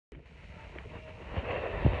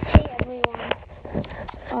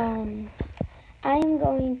I am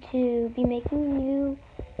going to be making a new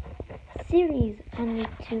series on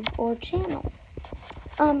YouTube or channel.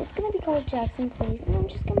 It's going to be called Jacksonplayz, and I'm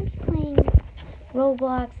just going to be playing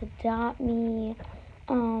Roblox, Adopt Me,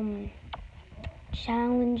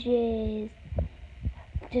 challenges,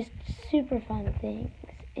 just super fun things,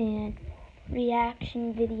 and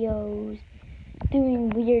reaction videos, doing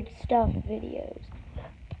weird stuff videos.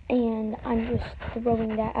 And I'm just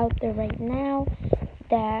throwing that out there right now,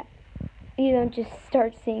 that you don't just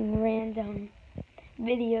start seeing random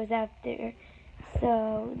videos out there.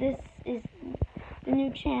 So this is the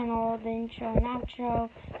new channel, the intro and outro.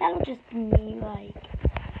 That'll just be me like,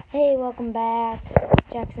 hey, welcome back,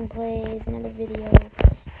 Jacksonplayz, another video.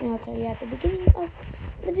 And I'll tell you at the beginning of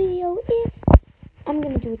the video if I'm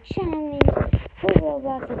going to do a challenge for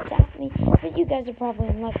Roblox Adopt Me. But you guys are probably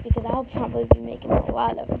in luck because I'll probably be making a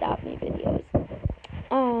lot of Adopt Me videos.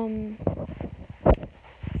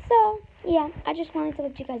 So, yeah, I just wanted to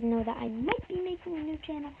let you guys know that I might be making a new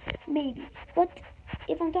channel, maybe. But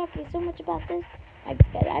if I'm talking so much about this, I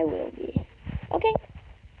bet I will be. Okay,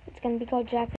 it's going to be called Jackson.